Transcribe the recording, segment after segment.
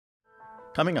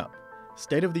Coming up,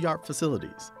 state-of-the-art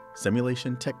facilities,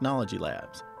 simulation technology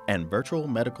labs, and virtual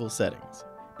medical settings.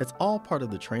 It's all part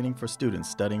of the training for students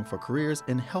studying for careers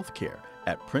in healthcare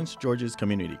at Prince George's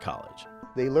Community College.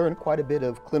 They learn quite a bit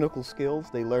of clinical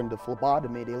skills. They learn the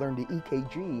phlebotomy, they learn the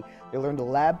EKG, they learn the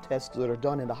lab tests that are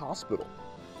done in the hospital.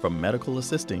 From medical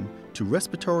assisting to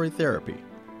respiratory therapy,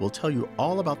 we'll tell you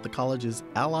all about the college's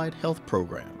allied health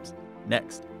programs,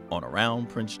 next on Around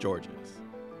Prince George's.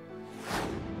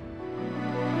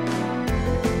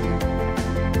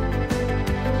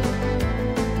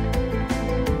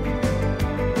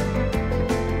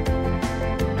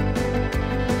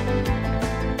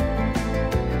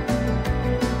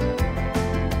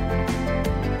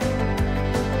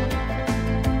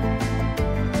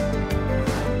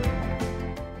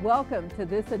 Welcome to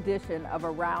this edition of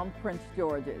Around Prince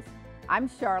George's. I'm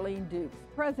Charlene Dukes,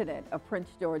 president of Prince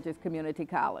George's Community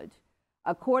College.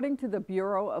 According to the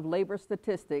Bureau of Labor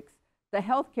Statistics, the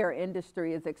healthcare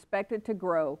industry is expected to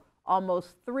grow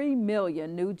almost 3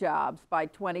 million new jobs by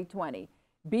 2020,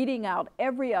 beating out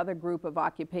every other group of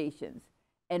occupations.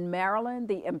 In Maryland,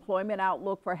 the employment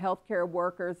outlook for healthcare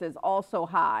workers is also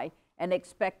high and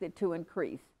expected to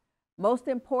increase. Most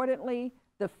importantly,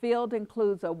 the field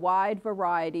includes a wide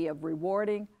variety of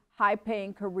rewarding,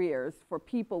 high-paying careers for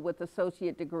people with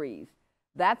associate degrees.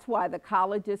 That's why the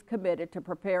college is committed to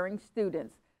preparing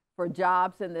students for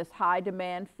jobs in this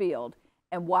high-demand field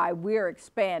and why we're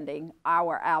expanding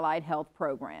our allied health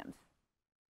programs.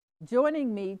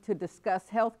 Joining me to discuss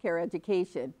healthcare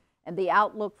education and the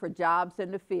outlook for jobs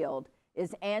in the field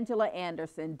is Angela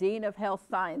Anderson, Dean of Health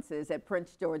Sciences at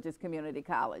Prince George's Community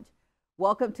College.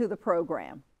 Welcome to the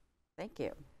program. Thank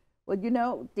you. Well, you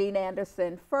know, Dean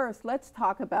Anderson, first, let's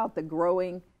talk about the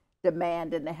growing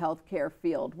demand in the healthcare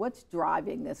field. What's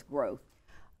driving this growth?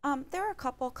 There are a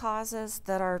couple causes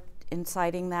that are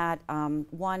inciting that.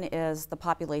 One is the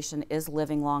population is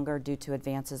living longer due to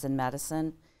advances in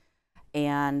medicine,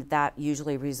 and that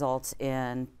usually results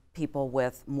in people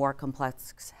with more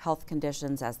complex health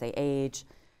conditions as they age,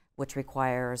 which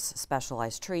requires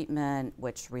specialized treatment,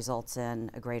 which results in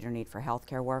a greater need for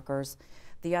healthcare workers.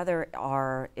 The other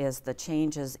is the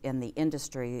changes in the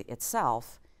industry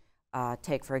itself.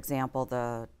 Take, for example,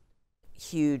 the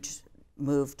huge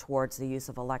move towards the use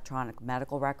of electronic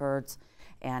medical records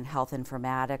and health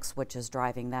informatics, which is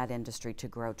driving that industry to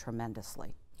grow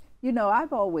tremendously. You know,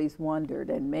 I've always wondered,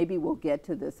 and maybe we'll get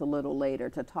to this a little later,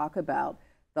 to talk about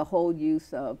the whole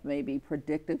use of maybe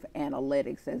predictive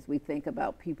analytics as we think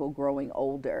about people growing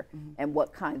older and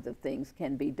what kinds of things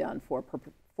can be done for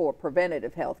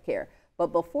preventative health care.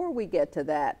 But before we get to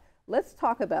that, let's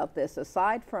talk about this.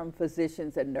 Aside from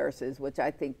physicians and nurses, which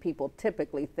I think people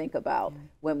typically think about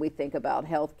when we think about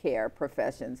healthcare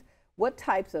professions, what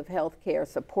types of healthcare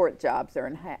support jobs are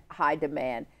in high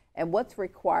demand, and what's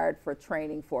required for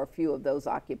training for a few of those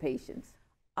occupations?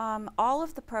 All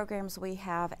of the programs we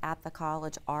have at the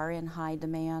college are in high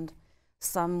demand,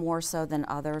 some more so than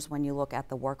others when you look at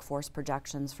the workforce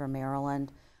projections for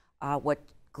Maryland. What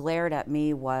glared at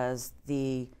me was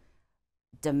the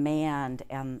demand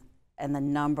and the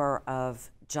number of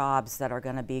jobs that are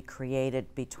going to be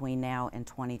created between now and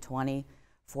 2020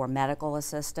 for medical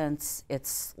assistants.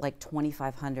 It's like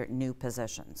 2,500 new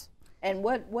positions. And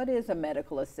what is a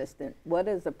medical assistant? What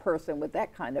does a person with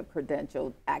that kind of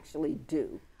credential actually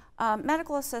do?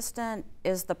 Medical assistant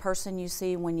is the person you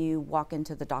see when you walk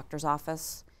into the doctor's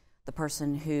office, the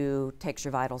person who takes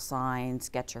your vital signs,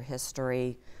 gets your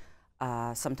history.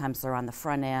 Sometimes they're on the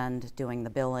front end doing the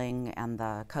billing and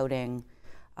the coding,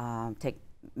 take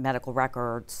medical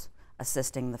records,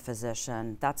 assisting the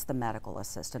physician. That's the medical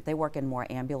assistant. They work in more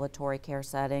ambulatory care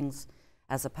settings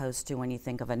as opposed to when you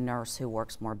think of a nurse who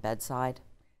works more bedside.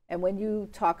 And when you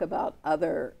talk about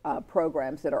other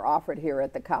programs that are offered here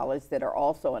at the college that are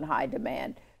also in high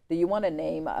demand, do you want to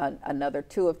name another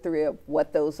 2 or 3 of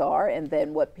what those are, and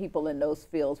then what people in those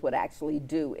fields would actually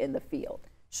do in the field?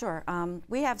 Sure.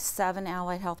 We have 7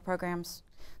 allied health programs.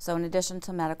 So in addition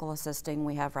to medical assisting,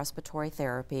 we have respiratory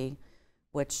therapy,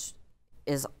 which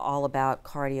is all about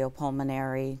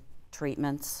cardiopulmonary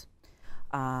treatments,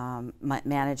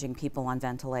 managing people on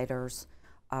ventilators,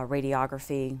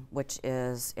 radiography, which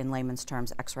is, in layman's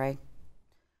terms, x-ray,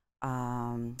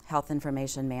 health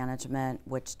information management,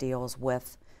 which deals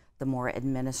with the more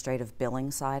administrative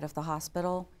billing side of the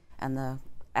hospital and the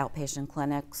outpatient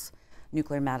clinics,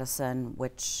 nuclear medicine,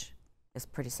 which is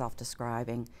pretty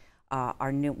self-describing.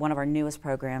 One of our newest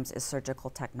programs is surgical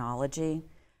technology,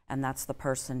 and that's the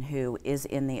person who is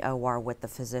in the OR with the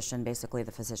physician, basically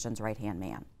the physician's right-hand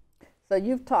man. So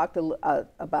you've talked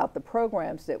about the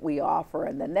programs that we offer,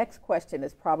 and the next question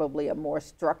is probably a more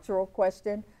structural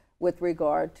question. with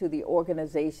regard to the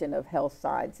organization of health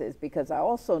sciences, because I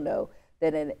also know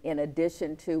that in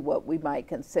addition to what we might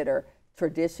consider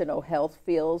traditional health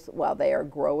fields, while they are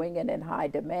growing and in high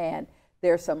demand,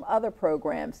 there are some other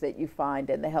programs that you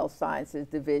find in the health sciences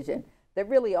division that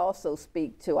really also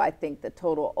speak to, I think, the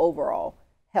total overall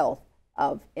health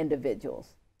of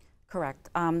individuals.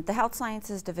 Correct. The Health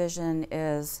Sciences Division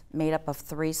is made up of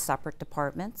 3 separate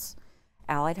departments.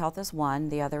 Allied Health is one,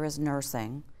 the other is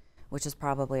nursing, which is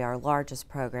probably our largest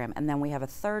program. And then we have a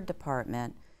 3rd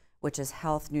department, which is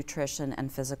health, nutrition,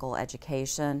 and physical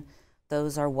education.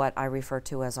 Those are what I refer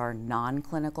to as our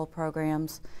non-clinical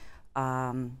programs.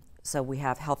 So we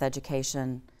have health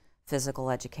education, physical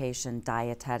education,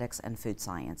 dietetics, and food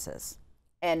sciences.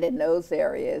 And in those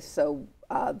areas, so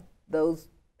those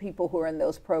people who are in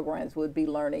those programs would be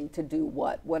learning to do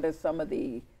what? What are some of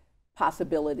the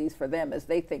possibilities for them as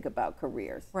they think about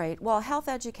careers? Right. Well, health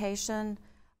education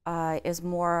is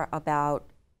more about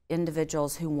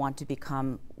individuals who want to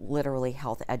become literally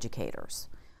health educators.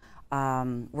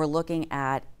 We're looking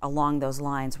at, along those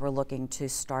lines, we're looking to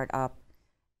start up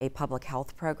a public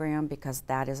health program because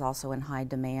that is also in high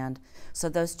demand. So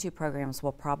those 2 programs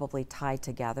will probably tie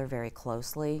together very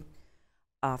closely.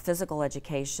 Physical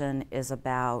education is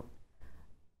about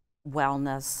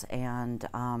wellness, and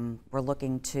we're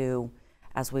looking to,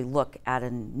 as we look at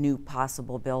a new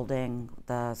possible building,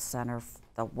 the center,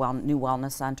 new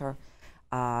wellness center,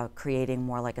 creating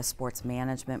more like a sports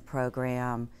management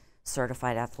program,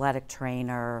 certified athletic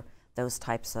trainer, those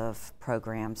types of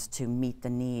programs to meet the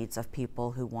needs of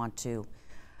people who want to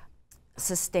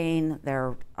sustain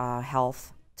their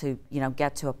health, to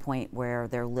get to a point where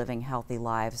they're living healthy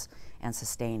lives and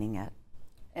sustaining it.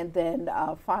 And then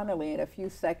finally, in a few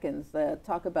seconds,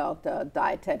 talk about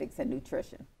dietetics and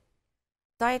nutrition.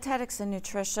 Dietetics and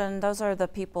nutrition, those are the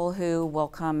people who will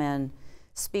come and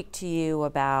speak to you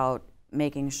about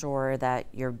making sure that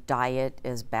your diet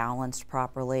is balanced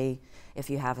properly. If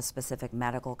you have a specific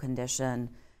medical condition,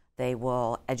 they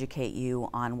will educate you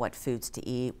on what foods to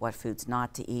eat, what foods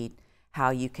not to eat, how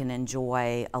you can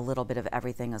enjoy a little bit of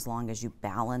everything as long as you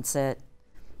balance it.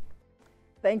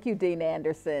 Thank you, Dean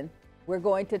Anderson. We're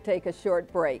going to take a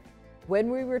short break.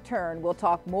 When we return, we'll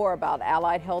talk more about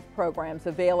allied health programs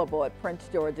available at Prince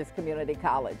George's Community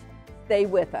College. Stay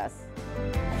with us.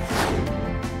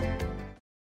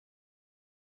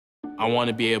 I want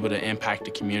to be able to impact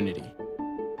the community,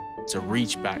 to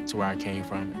reach back to where I came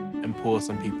from and pull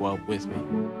some people up with me.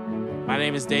 My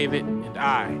name is David, and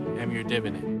I am your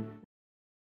dividend.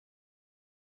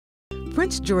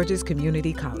 Prince George's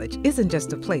Community College isn't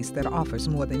just a place that offers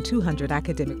more than 200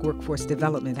 academic workforce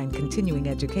development and continuing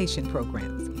education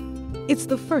programs. It's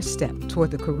the first step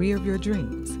toward the career of your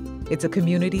dreams. It's a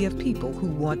community of people who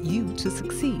want you to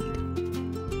succeed.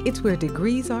 It's where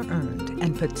degrees are earned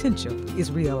and potential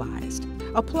is realized.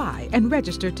 Apply and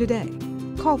register today.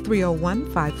 Call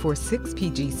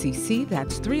 301-546-PGCC,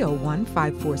 that's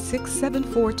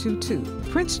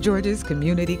 301-546-7422. Prince George's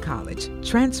Community College,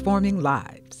 transforming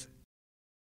lives.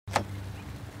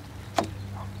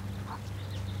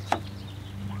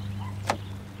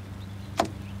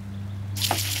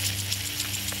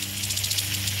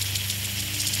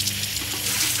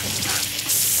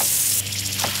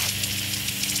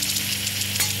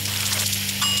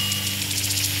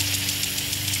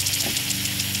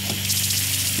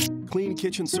 Clean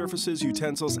kitchen surfaces,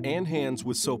 utensils, and hands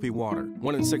with soapy water.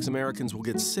 1 in 6 Americans will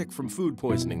get sick from food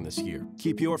poisoning this year.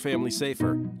 Keep your family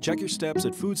safer. Check your steps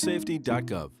at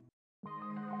foodsafety.gov.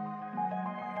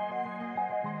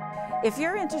 If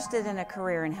you're interested in a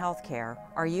career in healthcare,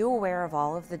 are you aware of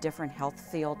all of the different health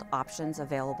field options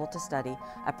available to study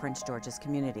at Prince George's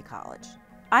Community College?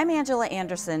 I'm Angela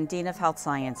Anderson, Dean of Health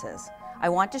Sciences. I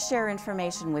want to share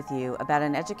information with you about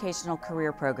an educational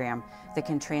career program that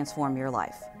can transform your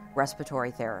life.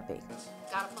 Respiratory therapy.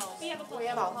 Got a pulse. We have a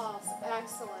pulse.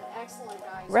 Excellent, excellent,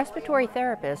 guys. Respiratory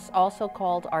therapists, also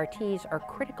called RTs, are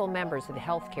critical members of the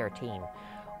healthcare team.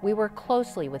 We work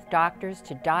closely with doctors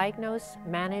to diagnose,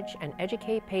 manage, and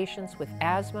educate patients with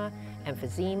asthma,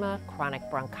 emphysema, chronic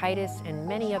bronchitis, and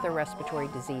many other respiratory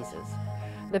diseases.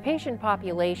 The patient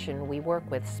population we work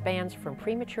with spans from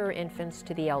premature infants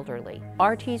to the elderly.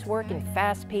 RTs work in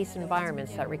fast-paced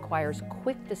environments that requires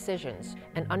quick decisions,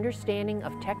 an understanding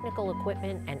of technical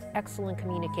equipment, and excellent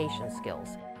communication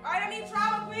skills. All right, I need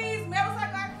trauma, please.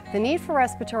 The need for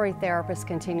respiratory therapists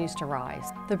continues to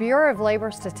rise. The Bureau of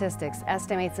Labor Statistics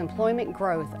estimates employment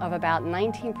growth of about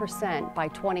 19% by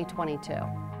 2022.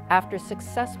 After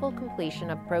successful completion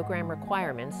of program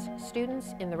requirements,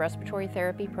 students in the respiratory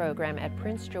therapy program at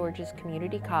Prince George's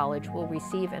Community College will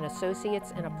receive an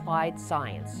Associate's in Applied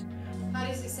Science. How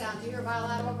does he sound? Do you hear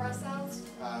bilateral breath sounds?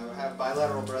 I have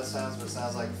bilateral breath sounds, but it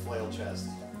sounds like a flail chest.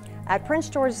 At Prince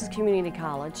George's Community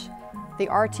College, the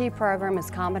RT program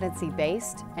is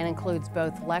competency-based and includes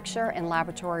both lecture and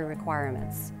laboratory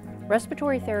requirements.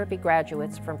 Respiratory therapy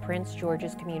graduates from Prince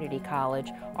George's Community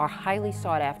College are highly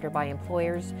sought after by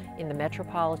employers in the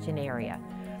metropolitan area.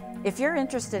 If you're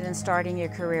interested in starting your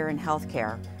career in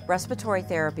healthcare, respiratory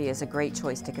therapy is a great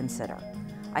choice to consider.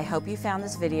 I hope you found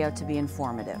this video to be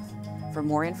informative. For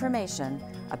more information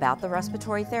about the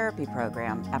respiratory therapy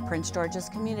program at Prince George's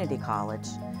Community College,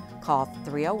 call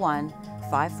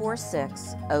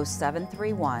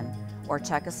 301-546-0731 or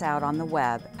check us out on the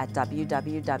web at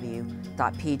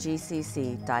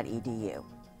www.pgcc.edu.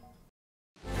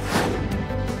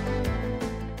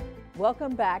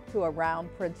 Welcome back to Around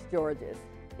Prince George's.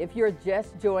 If you're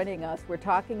just joining us, we're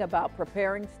talking about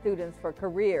preparing students for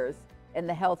careers in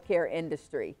the healthcare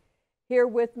industry. Here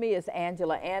with me is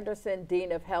Angela Anderson,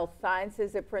 Dean of Health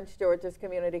Sciences at Prince George's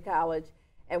Community College,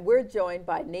 and we're joined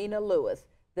by Nina Lewis,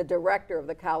 the director of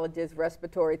the college's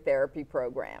respiratory therapy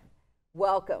program.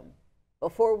 Welcome.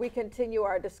 Before we continue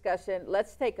our discussion,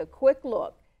 let's take a quick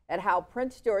look at how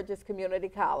Prince George's Community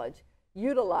College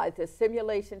utilizes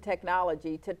simulation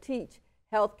technology to teach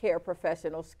healthcare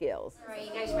professional skills. All right,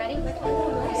 you guys ready?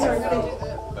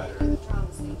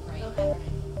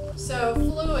 So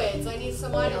fluids, I need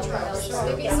some inotropes.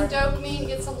 Give me some dopamine,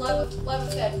 get some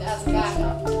Levitard as a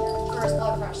backup for his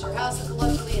blood pressure. How's the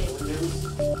blood bleeding?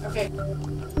 Okay. I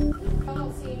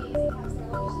don't see any easy taps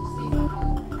there. Let me just see.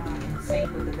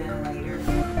 Sync with the ventilator.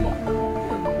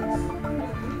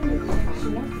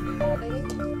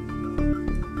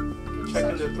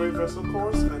 Checking the 3-vessel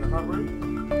course and the heart rate.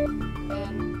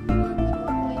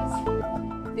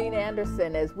 Dean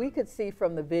Anderson, as we could see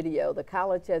from the video, the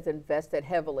college has invested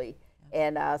heavily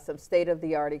in some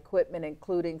state-of-the-art equipment,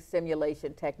 including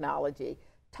simulation technology.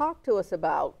 Talk to us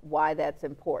about why that's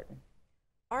important.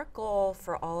 Our goal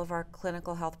for all of our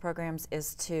clinical health programs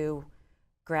is to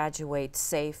graduate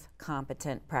safe,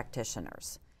 competent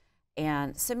practitioners.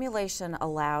 And simulation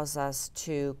allows us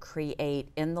to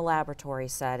create, in the laboratory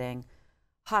setting,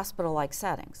 hospital-like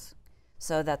settings,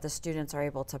 so that the students are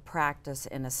able to practice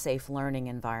in a safe learning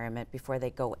environment before they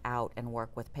go out and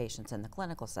work with patients in the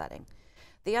clinical setting.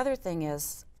 The other thing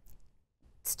is,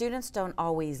 students don't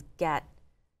always get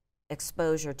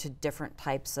exposure to different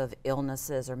types of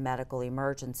illnesses or medical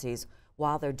emergencies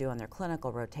while they're doing their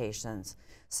clinical rotations.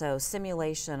 So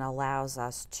simulation allows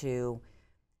us to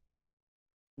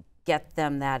get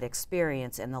them that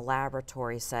experience in the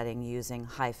laboratory setting using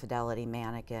high-fidelity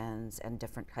mannequins and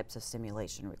different types of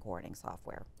simulation recording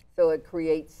software. So it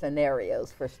creates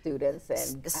scenarios for students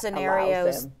and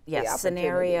scenarios, them yes,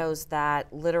 scenarios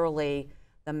that literally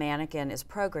the mannequin is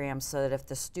programmed so that if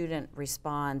the student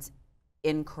responds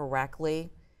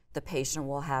incorrectly, the patient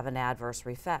will have an adverse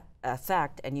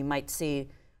effect, and you might see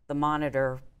the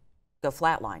monitor go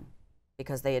flatline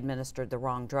because they administered the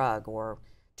wrong drug or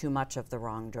too much of the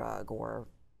wrong drug, or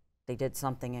they did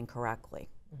something incorrectly.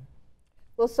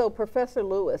 Well, so Professor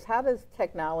Lewis, how does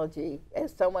technology,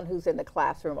 as someone who's in the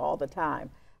classroom all the time,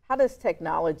 how does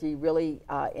technology really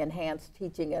enhance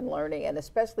teaching and learning, and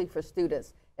especially for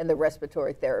students in the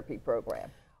respiratory therapy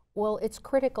program? Well, it's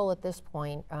critical at this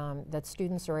point that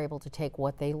students are able to take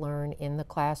what they learn in the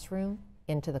classroom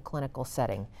into the clinical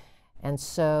setting. And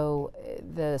so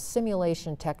the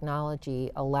simulation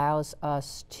technology allows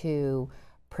us to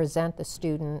present the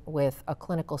student with a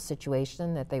clinical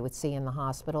situation that they would see in the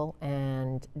hospital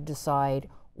and decide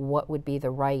what would be the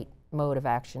right mode of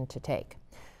action to take.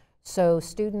 So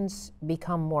students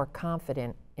become more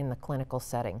confident in the clinical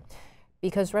setting.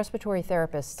 Because respiratory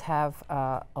therapists have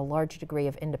a large degree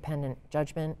of independent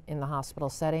judgment in the hospital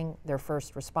setting, they're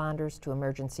first responders to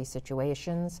emergency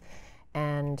situations,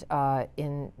 and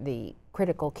in the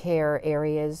critical care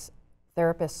areas,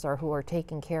 therapists who are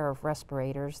taking care of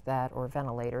respirators or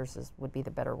ventilators would be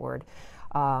the better word,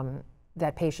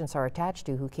 that patients are attached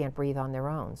to who can't breathe on their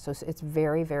own. So it's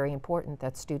very, very important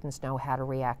that students know how to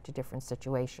react to different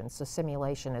situations. So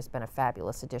simulation has been a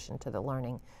fabulous addition to the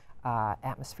learning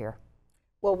atmosphere.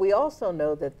 Well, we also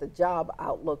know that the job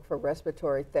outlook for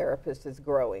respiratory therapists is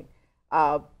growing.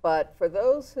 But for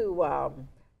those who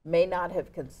may not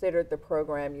have considered the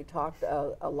program, you talked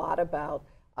a lot about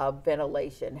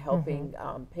ventilation, helping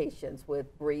patients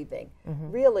with breathing.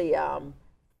 Really,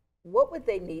 what would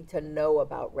they need to know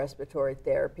about respiratory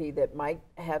therapy that might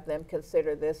have them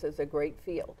consider this as a great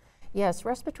field? Yes,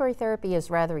 respiratory therapy is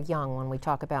rather young when we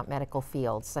talk about medical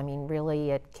fields. I mean, really,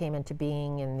 it came into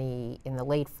being in the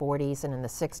late 40s, and in the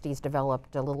 60s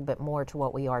developed a little bit more to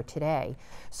what we are today.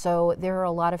 So there are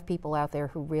a lot of people out there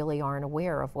who really aren't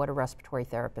aware of what a respiratory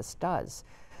therapist does.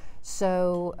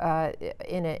 So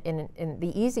in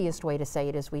the easiest way to say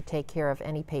it is we take care of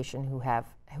any patient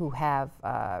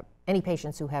any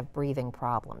patients who have breathing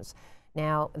problems.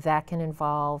 Now that can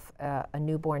involve a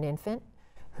newborn infant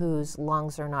whose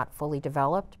lungs are not fully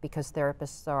developed, because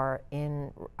therapists are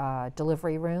in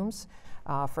delivery rooms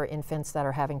for infants that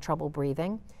are having trouble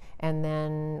breathing, and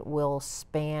then we'll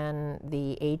span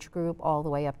the age group all the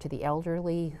way up to the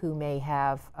elderly who may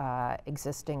have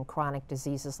existing chronic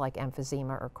diseases like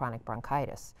emphysema or chronic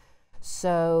bronchitis.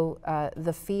 So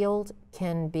the field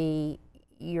can be,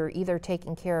 you're either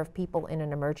taking care of people in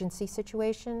an emergency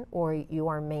situation or you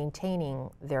are maintaining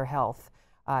their health,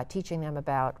 teaching them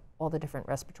about all the different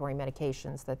respiratory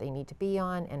medications that they need to be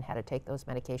on and how to take those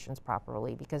medications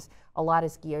properly, because a lot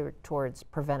is geared towards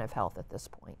preventive health at this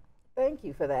point. Thank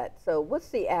you for that. So what's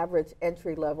the average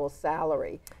entry-level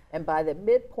salary? And by the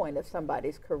midpoint of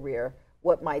somebody's career,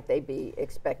 what might they be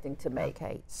expecting to make?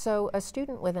 Okay, so a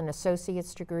student with an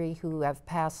associate's degree who have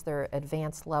passed their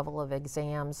advanced level of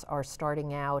exams are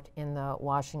starting out in the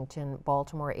Washington,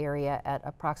 Baltimore area at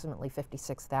approximately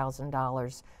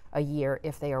 $56,000 a year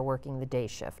if they are working the day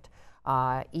shift.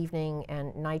 Evening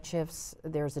and night shifts,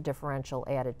 there's a differential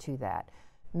added to that.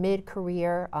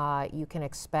 Mid-career, you can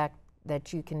expect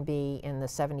that you can be in the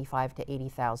 $75,000 to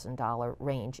 $80,000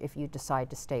 range if you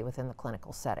decide to stay within the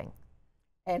clinical setting.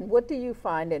 And what do you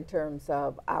find in terms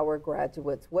of our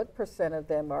graduates? What % of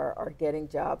them are getting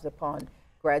jobs upon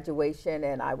graduation,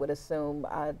 and I would assume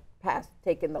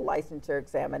taking the licensure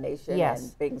examination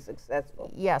and being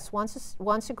successful? Yes,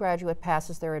 once a graduate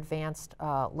passes their advanced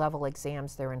level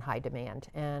exams, they're in high demand.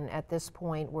 And at this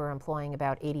point, we're employing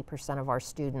about 80% of our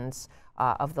students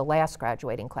of the last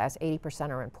graduating class. 80%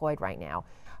 are employed right now.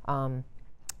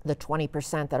 The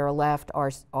 20% that are left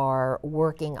are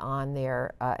working on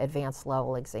their advanced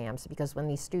level exams, because when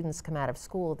these students come out of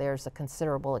school, there's a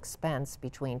considerable expense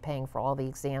between paying for all the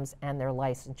exams and their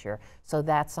licensure. So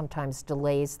that sometimes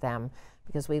delays them,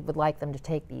 because we would like them to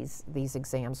take these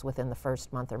exams within the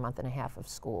first month or month and a half of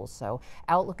school. So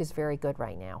outlook is very good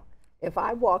right now. If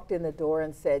I walked in the door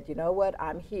and said, you know what,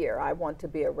 I'm here, I want to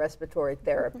be a respiratory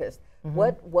therapist,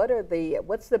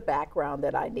 what's the background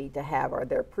that I need to have? Are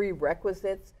there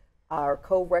prerequisites or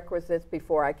co-requisites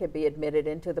before I can be admitted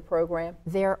into the program?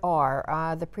 There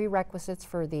are. The prerequisites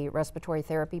for the respiratory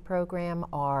therapy program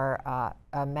are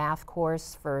a math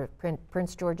course. For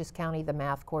Prince George's County, the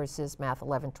math course is Math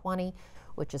 1120,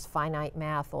 which is finite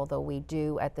math, although we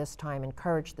do at this time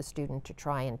encourage the student to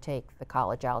try and take the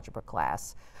college algebra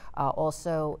class.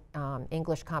 Also,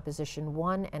 English Composition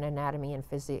 1 and Anatomy and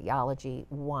Physiology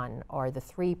 1 are the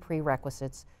 3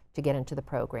 prerequisites to get into the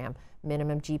program.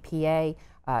 Minimum GPA,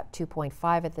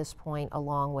 2.5 at this point,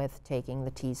 along with taking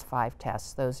the TEAS 5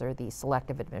 tests. Those are the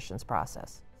selective admissions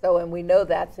process. So, and we know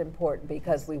that's important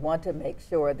because we want to make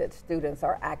sure that students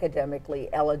are academically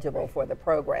eligible for the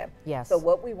program. Yes. So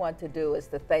what we want to do is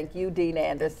to thank you, Dean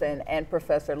Anderson, and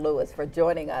Professor Lewis for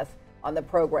joining us on the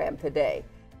program today.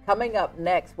 Coming up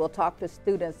next, we'll talk to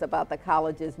students about the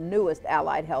college's newest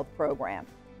allied health program.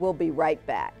 We'll be right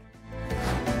back.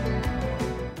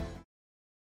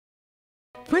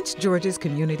 Prince George's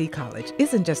Community College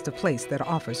isn't just a place that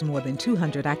offers more than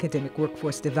 200 academic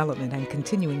workforce development and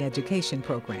continuing education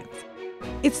programs.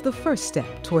 It's the first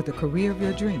step toward the career of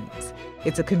your dreams.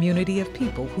 It's a community of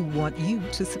people who want you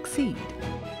to succeed.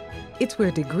 It's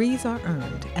where degrees are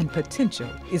earned and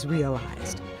potential is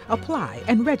realized. Apply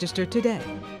and register today.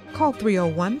 Call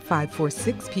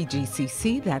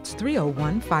 301-546-PGCC, that's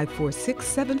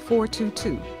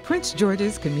 301-546-7422. Prince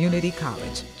George's Community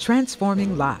College,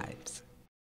 transforming lives.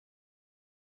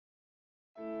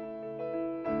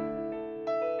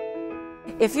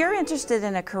 If you're interested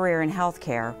in a career in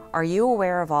healthcare, are you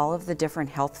aware of all of the different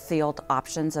health field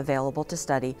options available to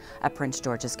study at Prince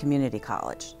George's Community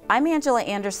College? I'm Angela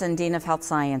Anderson, Dean of Health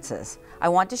Sciences. I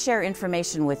want to share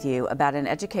information with you about an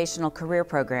educational career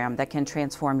program that can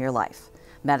transform your life,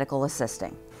 medical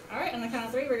assisting. All right, on the count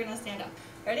of 3, we're going to stand up.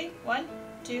 Ready? 1,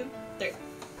 2, 3.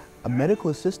 A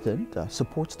medical assistant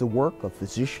supports the work of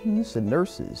physicians and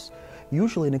nurses,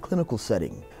 usually in a clinical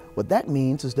setting. What that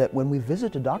means is that when we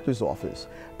visit the doctor's office,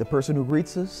 the person who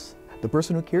greets us, the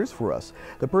person who cares for us,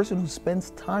 the person who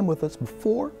spends time with us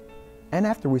before and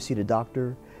after we see the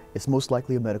doctor is most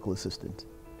likely a medical assistant.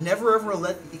 Never ever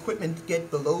let the equipment get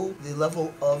below the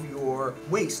level of your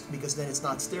waist because then it's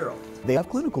not sterile. They have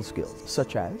clinical skills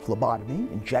such as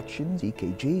phlebotomy, injections,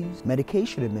 EKGs,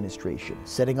 medication administration,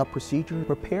 setting up procedures,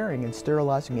 preparing and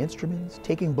sterilizing instruments,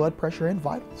 taking blood pressure and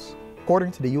vitals.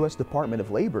 According to the U.S. Department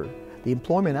of Labor, the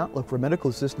employment outlook for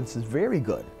medical assistants is very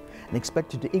good and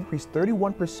expected to increase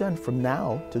 31% from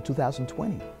now to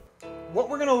 2020. What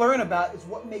we're going to learn about is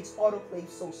what makes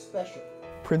autoclave so special.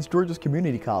 Prince George's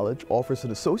Community College offers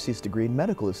an associate's degree in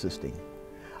medical assisting.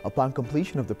 Upon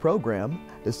completion of the program,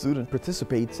 the student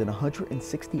participates in a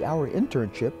 160-hour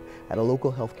internship at a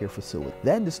local healthcare facility.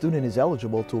 Then the student is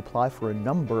eligible to apply for a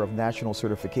number of national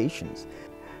certifications.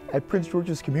 At Prince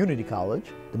George's Community College,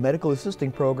 the medical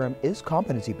assisting program is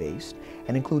competency-based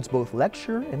and includes both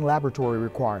lecture and laboratory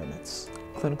requirements.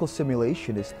 Clinical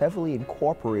simulation is heavily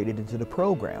incorporated into the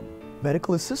program.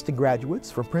 Medical assisting graduates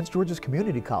from Prince George's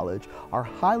Community College are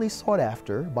highly sought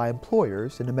after by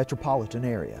employers in the metropolitan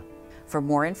area. For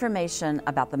more information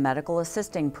about the medical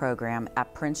assisting program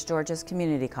at Prince George's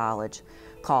Community College,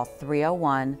 call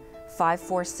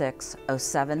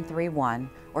 301-546-0731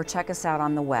 or check us out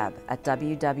on the web at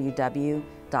www.pgcc.edu.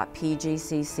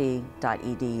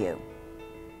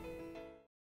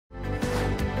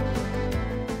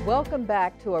 Welcome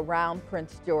back to Around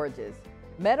Prince George's.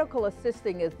 Medical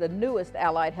assisting is the newest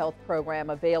allied health program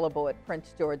available at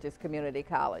Prince George's Community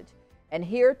College. And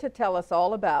here to tell us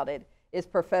all about it is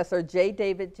Professor J.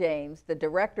 David James, the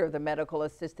director of the medical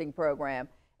assisting program,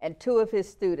 and two of his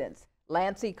students,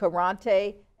 Lancy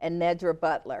Carante and Nedra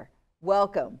Butler.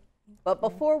 Welcome. But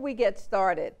before we get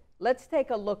started, let's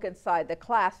take a look inside the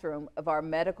classroom of our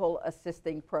medical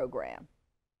assisting program.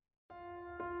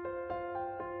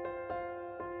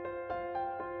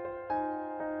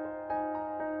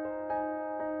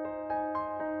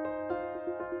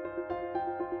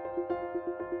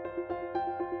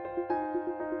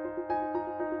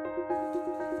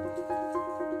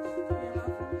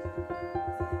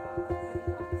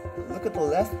 Look at the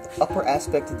left upper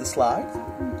aspect of the slide.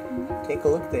 Take a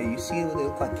look there. You see they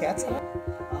look like cats. We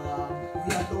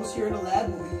have those here in the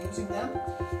lab. We'll be using them.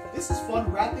 This is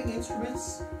fun, wrapping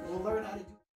instruments. We'll learn how to do.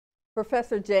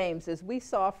 Professor James, as we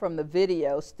saw from the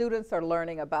video, students are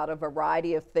learning about a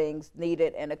variety of things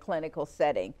needed in a clinical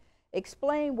setting.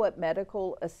 Explain what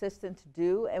medical assistants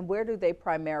do and where do they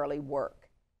primarily work?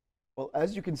 Well,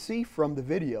 as you can see from the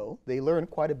video, they learn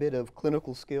quite a bit of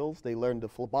clinical skills. They learn the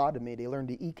phlebotomy, they learn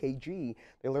the EKG,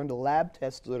 they learn the lab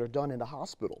tests that are done in the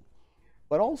hospital.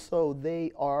 But also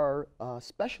they are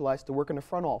specialized to work in the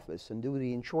front office and do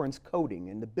the insurance coding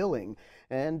and the billing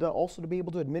and also to be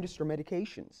able to administer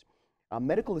medications.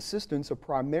 Medical assistants are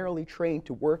primarily trained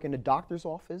to work in a doctor's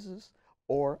offices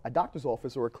or a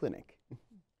clinic.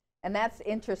 And that's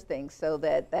interesting, so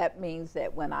that means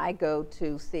that when I go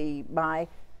to see my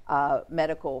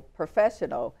medical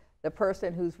professional, the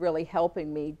person who's really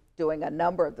helping me doing a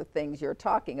number of the things you're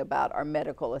talking about are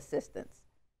medical assistants.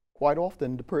 Quite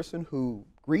often, the person who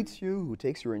greets you, who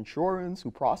takes your insurance,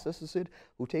 who processes it,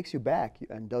 who takes you back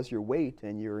and does your weight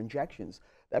and your injections,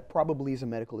 that probably is a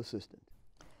medical assistant.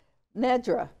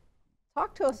 Nedra,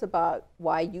 talk to us about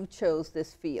why you chose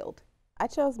this field. I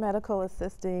chose medical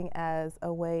assisting as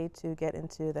a way to get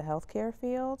into the healthcare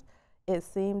field. It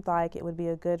seemed like it would be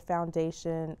a good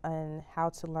foundation on how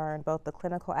to learn both the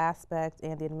clinical aspect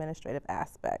and the administrative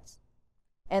aspect.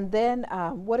 And then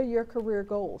what are your career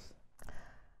goals?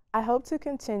 I hope to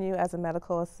continue as a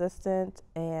medical assistant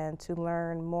and to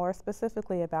learn more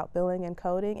specifically about billing and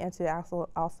coding and to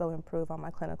also improve on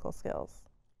my clinical skills.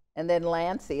 And then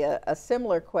Lancy, a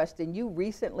similar question. You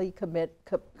recently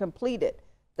completed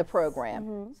the program.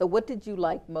 Mm-hmm. So what did you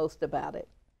like most about it?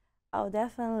 Oh,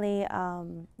 definitely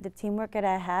the teamwork that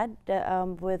I had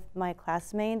with my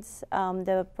classmates.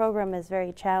 The program is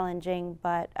very challenging,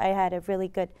 but I had a really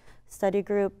good study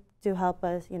group to help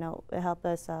us,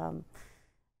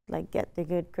 like get the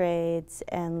good grades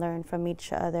and learn from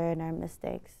each other and our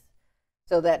mistakes.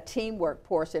 So that teamwork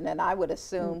portion, and I would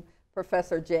assume,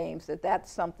 Professor James, that that's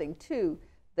something too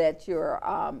that you're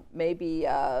maybe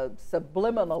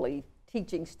subliminally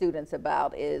teaching students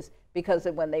about, is because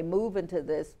when they move into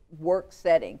this work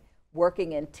setting,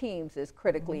 working in teams is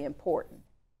critically important.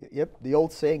 Yep, the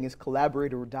old saying is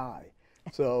collaborate or die.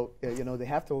 So, they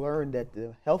have to learn that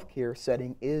the healthcare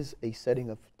setting is a setting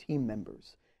of team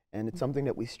members. And it's something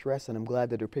that we stress, and I'm glad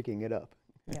that they're picking it up.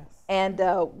 Yes. And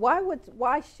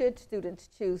why should students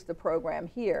choose the program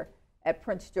here at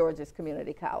Prince George's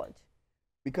Community College?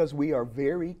 Because we are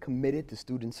very committed to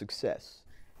student success.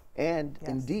 And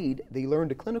indeed, they learn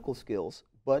the clinical skills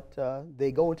but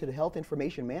they go into the Health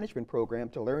Information Management program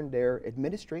to learn their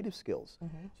administrative skills.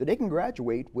 So they can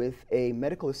graduate with a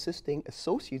medical assisting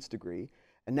associate's degree,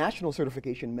 a national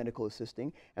certification in medical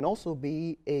assisting, and also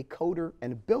be a coder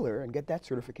and a biller and get that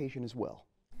certification as well.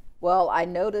 Well, I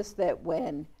noticed that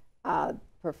when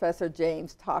Professor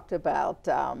James talked about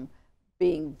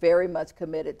being very much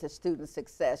committed to student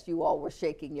success, you all were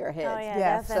shaking your heads. Oh, yeah,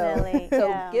 definitely.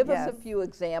 So give us a few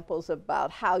examples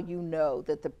about how you know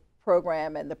that the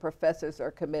program and the professors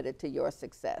are committed to your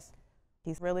success.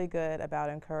 He's really good about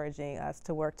encouraging us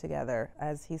to work together,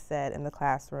 as he said, in the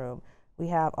classroom. We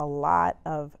have a lot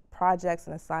of projects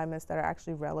and assignments that are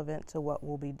actually relevant to what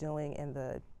we'll be doing in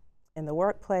the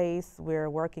workplace.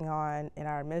 We're working on, in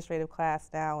our administrative class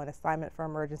now, an assignment for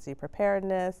emergency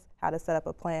preparedness, how to set up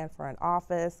a plan for an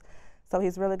office. So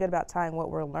he's really good about tying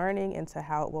what we're learning into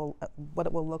how it will, what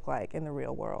it will look like in the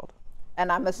real world.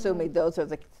 And I'm assuming those are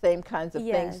the same kinds of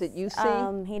things that you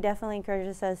see? He definitely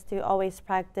encourages us to always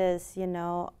practice, you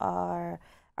know, our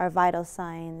vital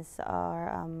signs,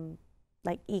 our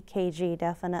like EKG,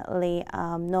 definitely,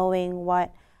 knowing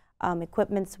what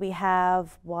equipments we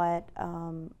have, what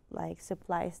like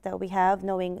supplies that we have,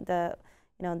 knowing the,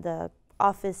 you know, the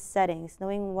office settings,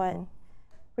 knowing what,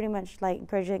 pretty much like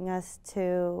encouraging us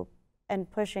to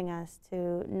and pushing us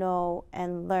to know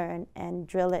and learn and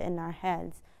drill it in our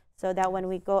heads, so that when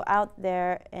we go out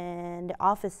there in the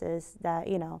offices, that,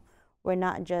 you know, we're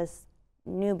not just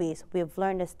newbies. We've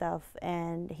learned this stuff,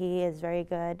 and he is very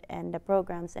good, and the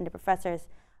programs and the professors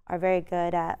are very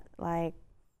good at, like,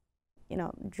 you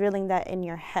know, drilling that in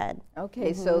your head.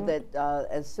 Okay, so that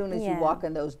as soon as you walk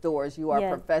in those doors, you are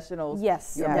professionals,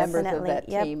 you're members of that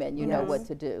team, and you know what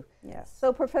to do.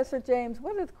 So Professor James,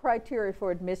 what are the criteria for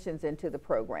admissions into the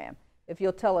program, if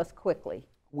you'll tell us quickly?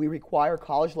 We require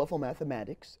college level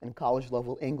mathematics and college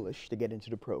level English to get into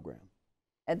the program.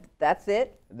 And that's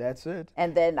it? That's it.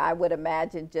 And then I would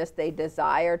imagine just a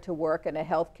desire to work in a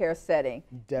healthcare setting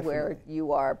where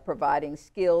you are providing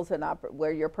skills and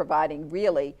where you're providing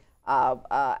really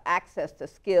access to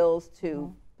skills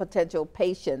to potential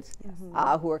patients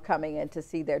who are coming in to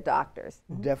see their doctors.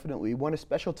 Definitely. We want a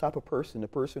special type of person, a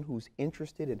person who's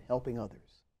interested in helping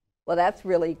others. Well, that's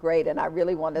really great, and I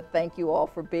really want to thank you all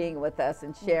for being with us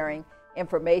and sharing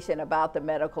information about the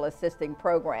medical assisting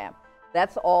program.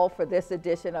 That's all for this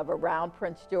edition of Around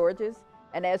Prince George's,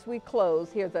 and as we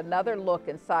close, here's another look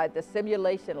inside the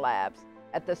simulation labs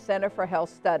at the Center for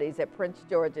Health Studies at Prince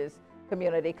George's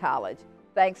Community College.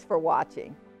 Thanks for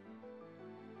watching.